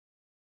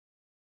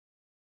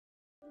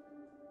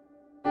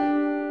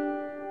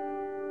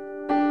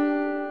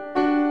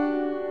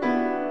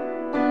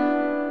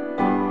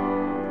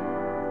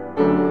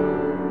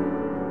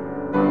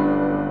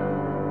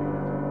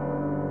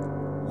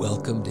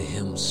Welcome to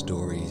Hymn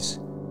Stories,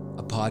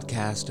 a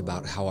podcast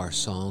about how our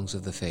songs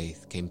of the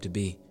faith came to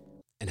be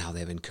and how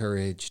they've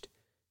encouraged,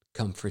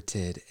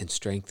 comforted, and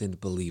strengthened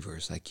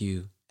believers like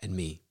you and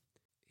me.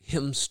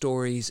 Hymn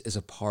Stories is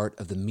a part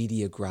of the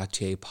Media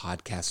Gratiae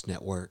podcast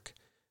network.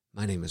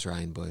 My name is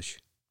Ryan Bush.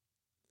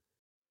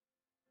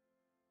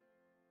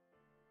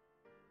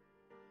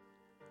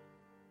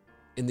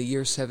 In the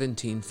year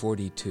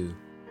 1742,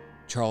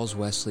 Charles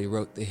Wesley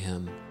wrote the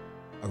hymn,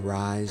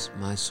 "Arise,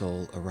 my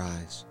soul,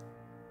 arise."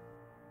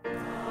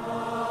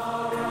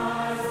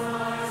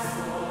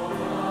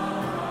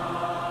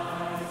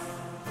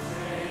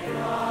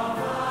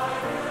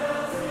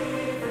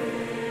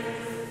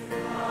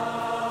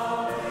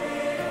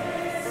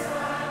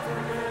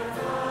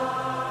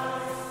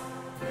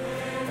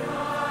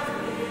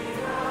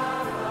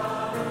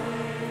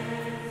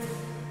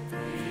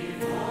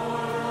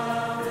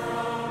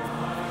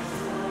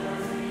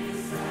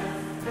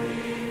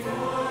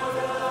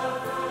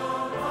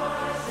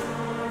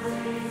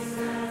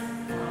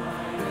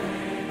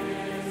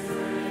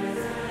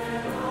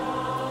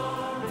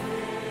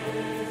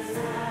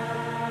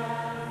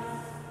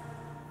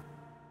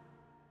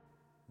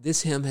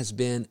 This hymn has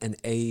been an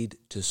aid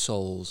to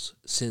souls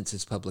since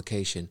its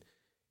publication.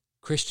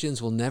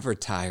 Christians will never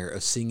tire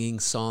of singing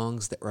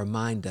songs that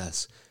remind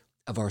us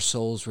of our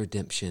soul's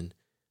redemption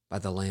by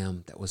the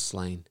Lamb that was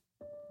slain.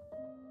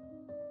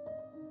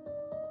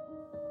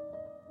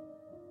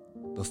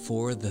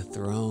 Before the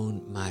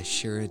throne my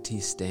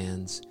surety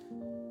stands,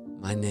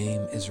 my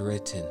name is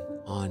written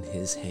on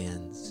his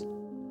hands.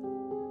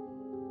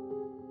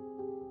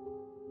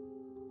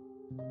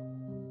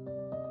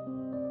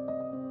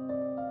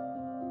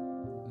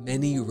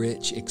 Many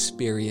rich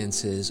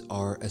experiences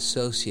are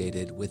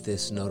associated with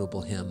this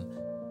notable hymn.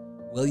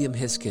 William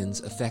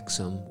Hiskins of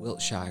Fexham,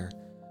 Wiltshire,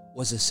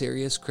 was a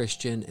serious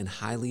Christian and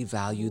highly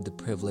valued the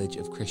privilege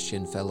of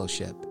Christian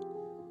fellowship.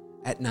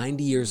 At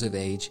 90 years of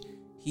age,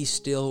 he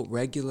still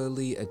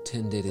regularly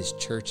attended his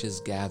church's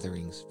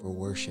gatherings for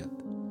worship.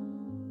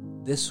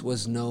 This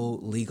was no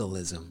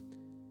legalism.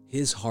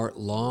 His heart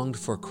longed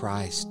for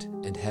Christ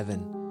and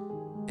heaven,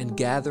 and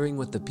gathering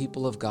with the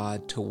people of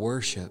God to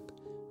worship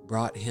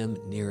brought him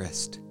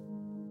nearest.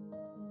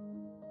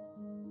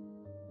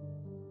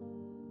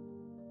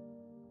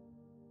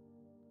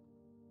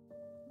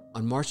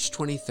 On March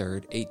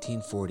 23,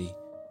 1840,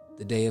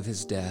 the day of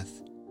his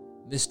death,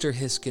 Mr.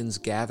 Hiskins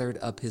gathered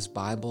up his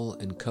Bible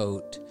and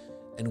coat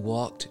and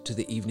walked to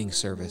the evening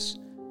service.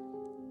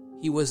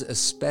 He was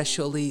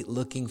especially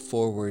looking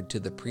forward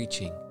to the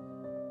preaching.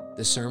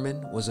 The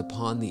sermon was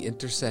upon the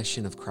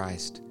intercession of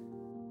Christ.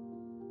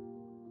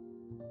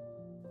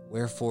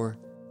 Wherefore,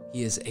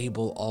 he is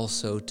able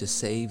also to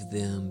save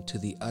them to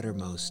the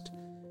uttermost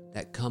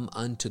that come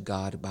unto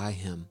God by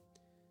him,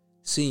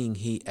 seeing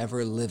he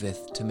ever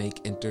liveth to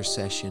make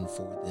intercession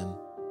for them.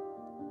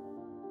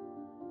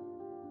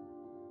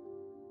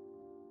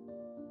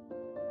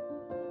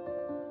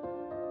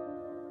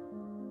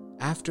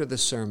 After the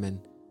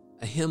sermon,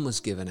 a hymn was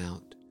given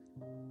out.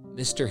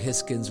 Mr.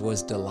 Hiskins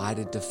was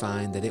delighted to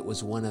find that it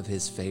was one of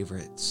his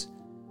favorites,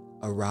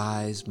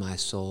 "Arise, my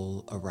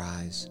soul,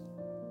 arise."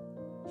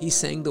 He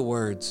sang the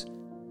words,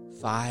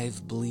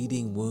 "5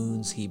 bleeding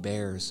wounds he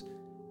bears,"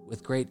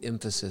 with great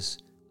emphasis,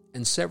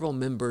 and several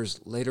members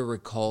later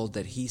recalled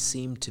that he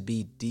seemed to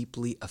be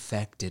deeply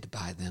affected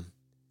by them.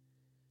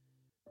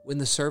 When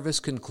the service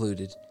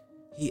concluded,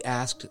 he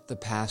asked the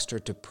pastor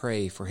to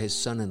pray for his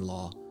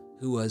son-in-law,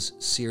 who was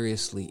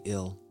seriously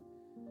ill.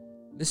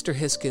 Mr.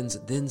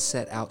 Hiskins then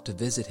set out to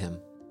visit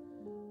him.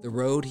 The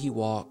road he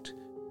walked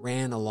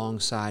ran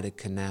alongside a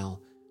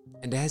canal,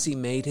 and as he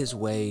made his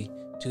way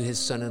to his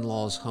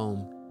son-in-law's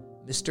home,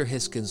 Mr.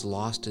 Hiskins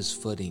lost his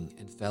footing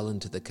and fell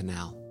into the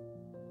canal.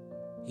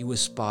 He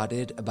was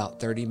spotted about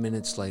 30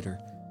 minutes later,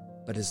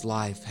 but his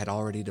life had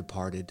already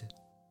departed.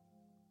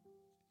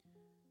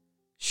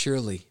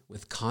 Surely,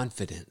 with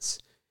confidence,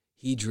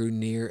 he drew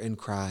near and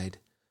cried,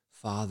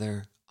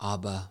 "Father,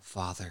 Abba,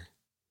 Father."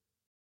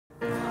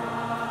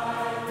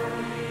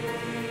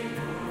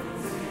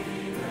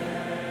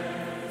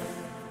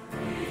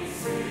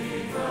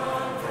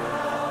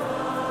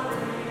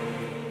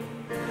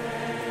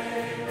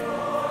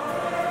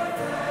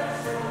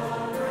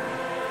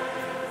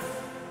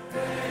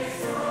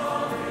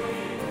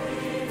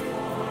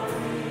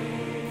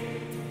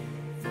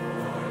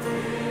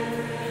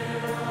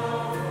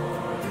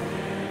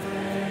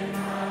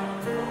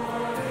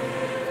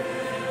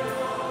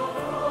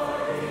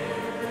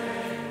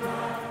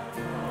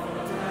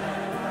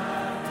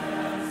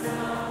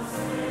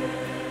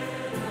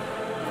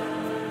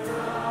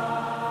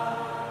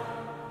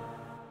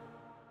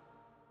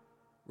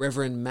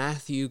 Reverend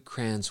Matthew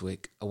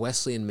Cranswick, a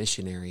Wesleyan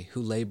missionary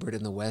who labored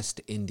in the West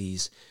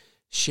Indies,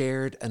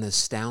 shared an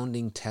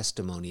astounding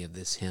testimony of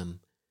this hymn.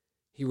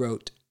 He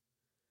wrote,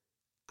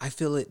 "I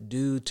feel it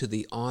due to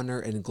the honor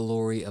and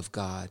glory of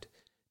God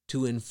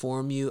to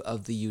inform you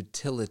of the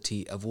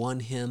utility of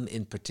one hymn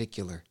in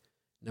particular,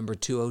 number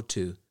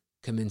 202,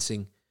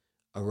 commencing,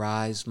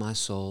 'Arise, my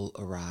soul,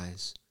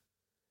 arise.'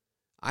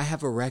 I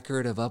have a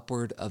record of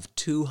upward of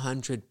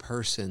 200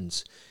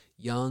 persons,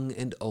 young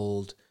and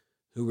old,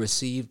 who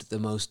received the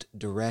most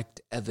direct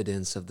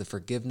evidence of the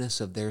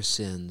forgiveness of their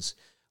sins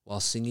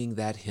while singing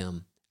that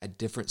hymn at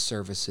different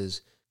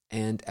services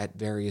and at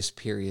various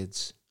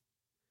periods.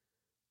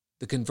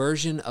 The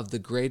conversion of the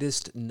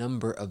greatest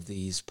number of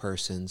these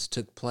persons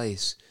took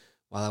place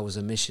while I was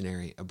a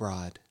missionary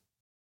abroad.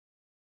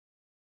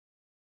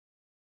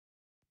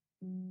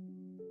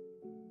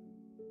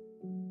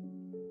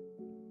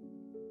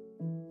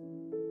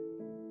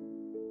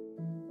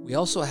 We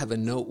also have a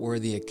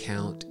noteworthy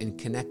account in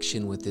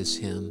connection with this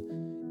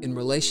hymn in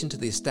relation to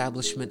the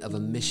establishment of a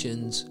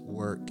missions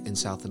work in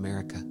South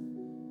America.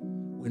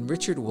 When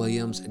Richard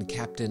Williams and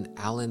Captain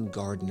Alan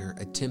Gardner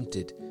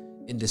attempted,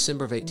 in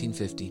December of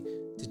 1850,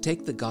 to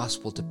take the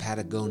gospel to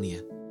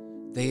Patagonia,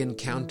 they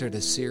encountered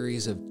a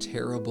series of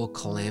terrible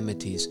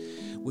calamities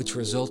which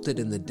resulted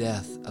in the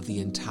death of the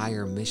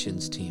entire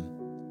missions team.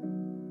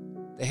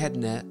 They had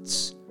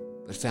nets,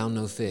 but found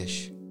no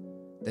fish.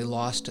 They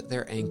lost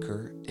their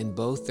anchor and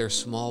both their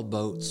small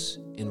boats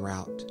en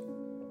route.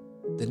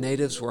 The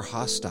natives were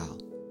hostile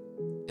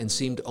and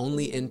seemed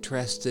only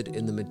interested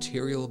in the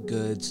material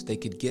goods they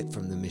could get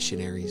from the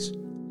missionaries,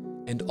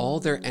 and all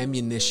their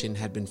ammunition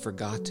had been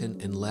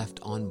forgotten and left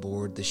on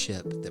board the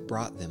ship that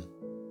brought them.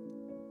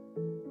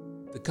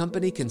 The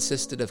company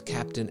consisted of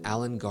Captain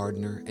Alan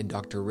Gardner and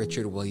Dr.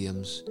 Richard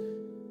Williams,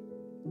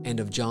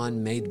 and of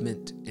John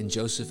Maidment and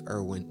Joseph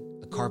Irwin,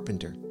 a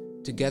carpenter,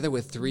 together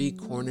with 3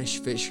 Cornish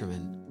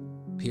fishermen,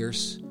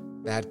 Pierce,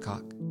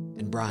 Badcock,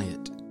 and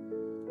Bryant.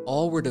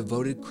 All were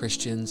devoted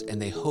Christians,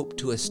 and they hoped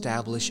to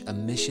establish a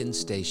mission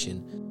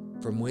station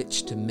from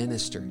which to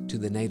minister to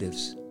the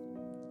natives.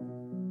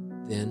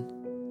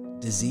 Then,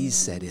 disease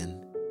set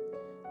in.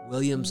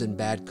 Williams and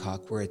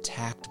Badcock were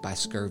attacked by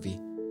scurvy.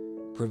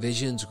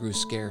 Provisions grew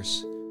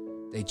scarce.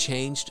 They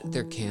changed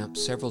their camp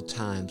several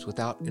times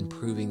without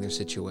improving their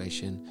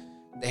situation.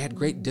 They had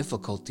great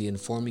difficulty in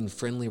forming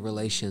friendly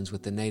relations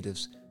with the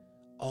natives.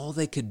 All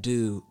they could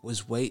do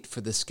was wait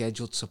for the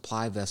scheduled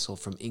supply vessel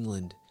from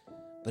England,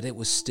 but it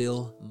was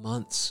still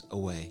months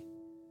away.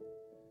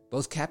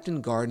 Both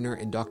Captain Gardner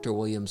and Dr.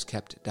 Williams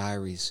kept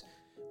diaries,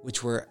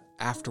 which were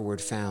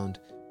afterward found,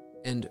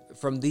 and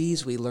from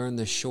these we learn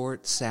the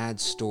short, sad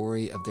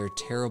story of their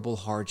terrible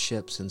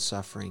hardships and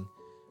suffering,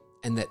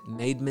 and that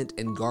Maidment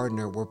and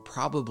Gardner were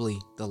probably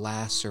the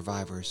last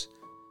survivors.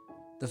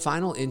 The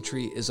final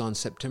entry is on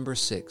September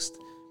 6th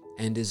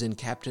and is in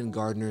Captain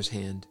Gardner's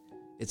hand.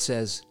 It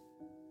says,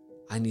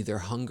 "I neither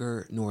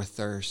hunger nor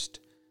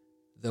thirst,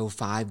 though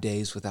 5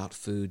 days without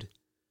food.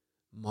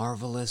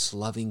 Marvelous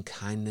loving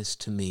kindness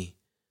to me,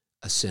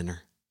 a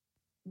sinner."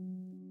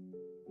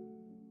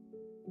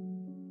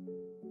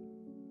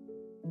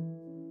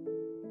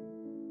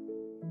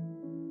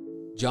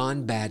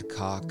 John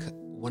Badcock,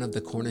 one of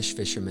the Cornish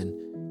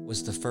fishermen,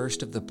 was the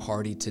first of the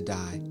party to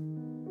die.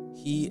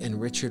 He and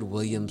Richard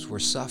Williams were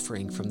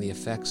suffering from the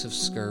effects of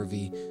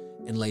scurvy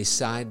and lay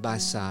side by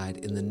side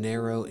in the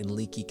narrow and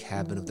leaky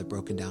cabin of the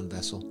broken-down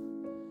vessel.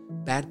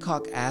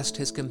 Badcock asked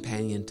his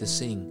companion to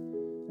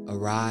sing,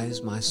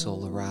 "Arise, my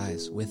soul,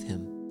 arise," with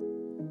him.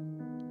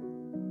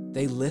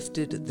 They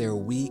lifted their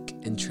weak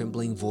and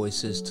trembling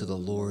voices to the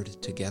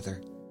Lord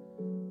together.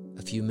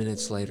 A few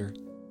minutes later,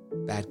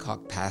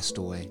 Badcock passed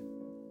away.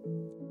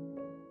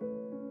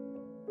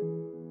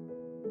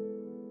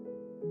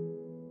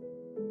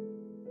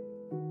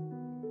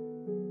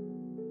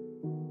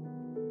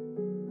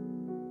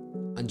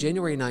 On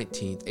January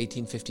 19,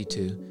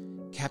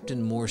 1852,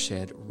 Captain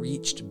Morshed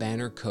reached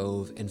Banner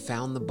Cove and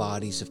found the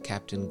bodies of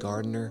Captain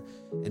Gardner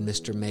and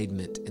Mr.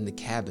 Maidment in the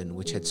cabin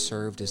which had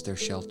served as their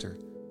shelter.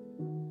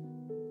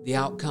 The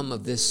outcome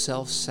of this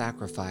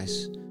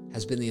self-sacrifice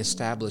has been the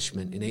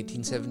establishment in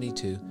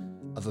 1872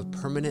 of a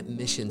permanent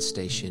mission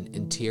station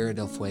in Tierra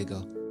del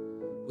Fuego,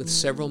 with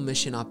several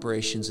mission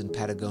operations in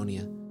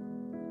Patagonia.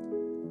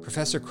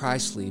 Professor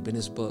Kreislieb, in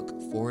his book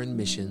Foreign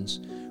Missions,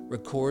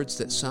 records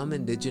that some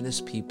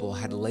indigenous people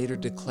had later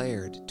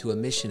declared to a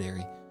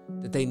missionary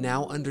that they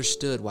now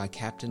understood why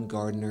Captain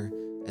Gardner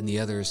and the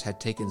others had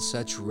taken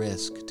such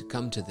risk to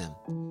come to them,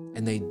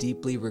 and they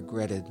deeply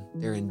regretted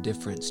their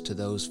indifference to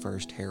those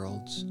first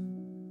heralds.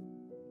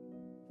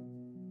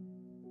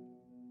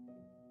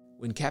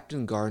 When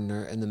Captain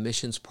Gardner and the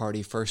missions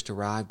party first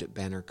arrived at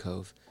Banner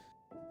Cove,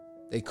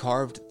 they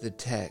carved the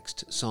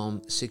text,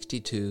 Psalm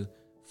 62,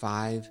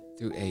 5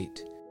 through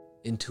 8,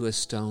 into a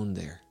stone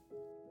there.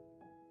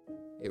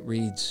 It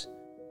reads,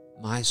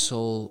 "My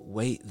soul,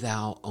 wait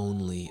thou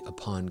only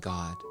upon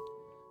God,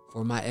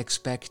 for my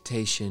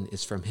expectation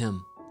is from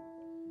him.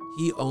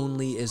 He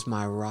only is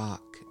my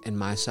rock and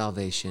my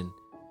salvation.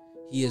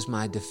 He is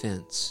my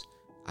defense.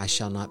 I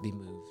shall not be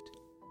moved.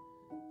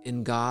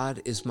 In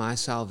God is my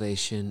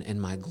salvation and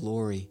my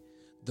glory.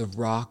 The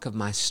rock of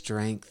my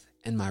strength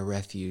and my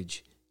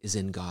refuge is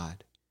in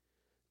God.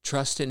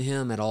 Trust in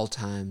him at all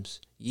times.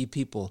 Ye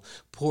people,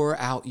 pour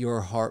out your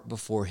heart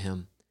before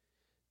him.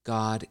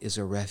 God is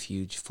a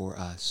refuge for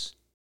us."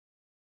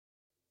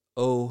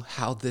 Oh,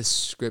 how this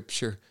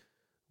scripture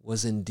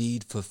was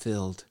indeed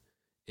fulfilled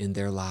in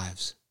their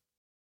lives.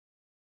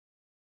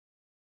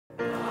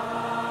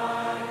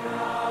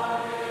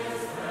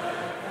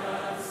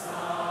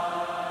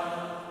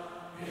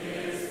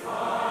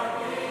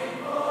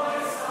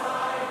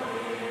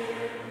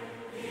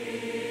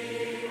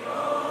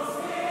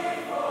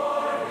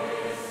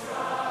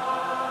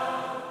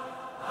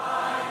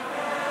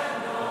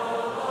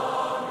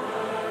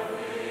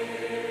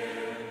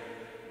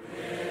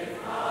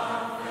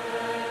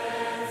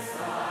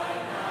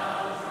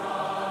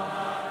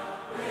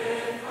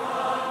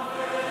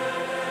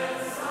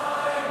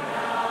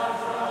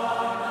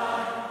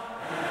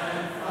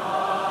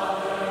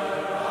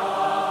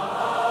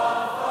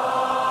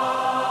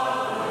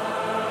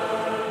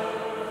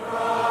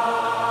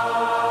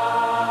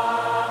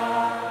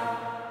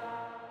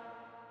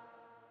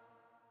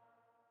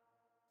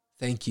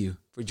 Thank you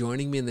for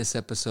joining me in this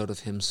episode of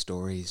Hymn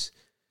Stories.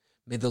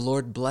 May the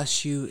Lord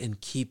bless you and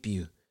keep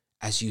you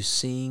as you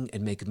sing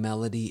and make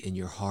melody in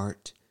your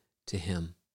heart to Him.